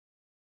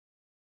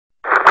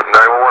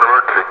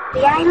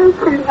Yeah, I need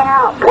some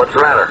help. What's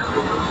the matter?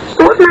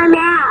 With my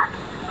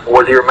math.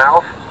 Was your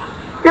mouth?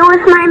 No,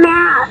 it's my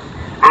math.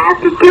 I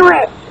have to do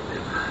it.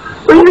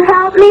 Will you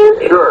help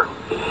me? Sure.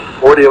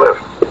 Where do you live?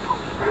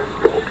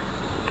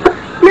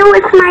 No,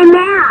 it's my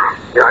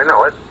math. Yeah, I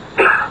know it.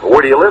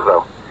 Where do you live,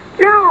 though?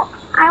 No,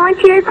 I want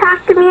you to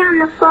talk to me on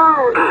the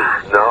phone.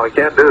 No, I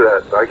can't do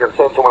that. I can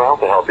send someone else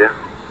to help you.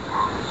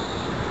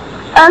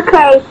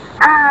 Okay,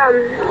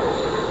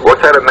 What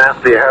kind of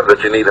math do you have that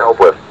you need help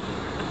with?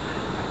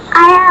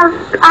 I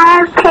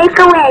have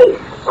takeaways.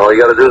 Oh,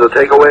 you got to do the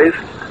takeaways?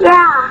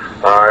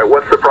 Yeah. All right,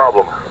 what's the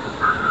problem?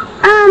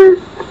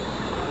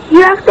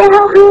 You have to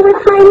help me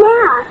with my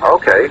math.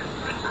 Okay.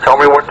 Tell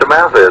me what the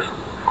math is.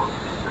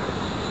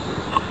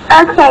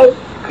 Okay,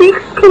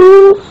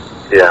 16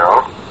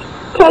 Yeah.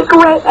 take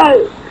away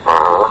 8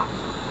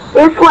 Uh-huh.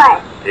 is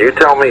what? You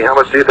tell me, how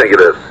much do you think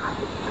it is?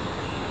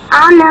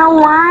 I don't know,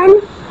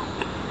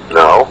 1.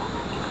 No.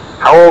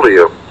 How old are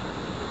you?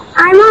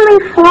 I'm only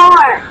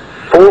 4.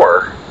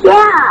 4?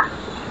 Yeah.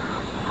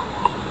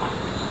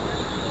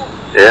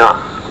 Yeah.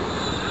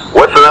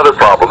 What's another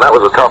problem? That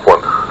was a tough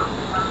one.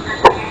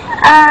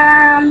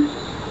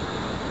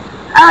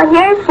 Oh,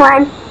 here's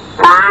one.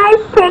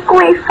 5 take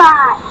away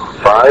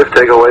 5. 5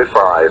 take away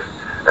 5.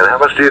 And how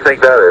much do you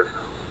think that is?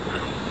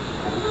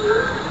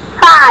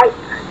 5.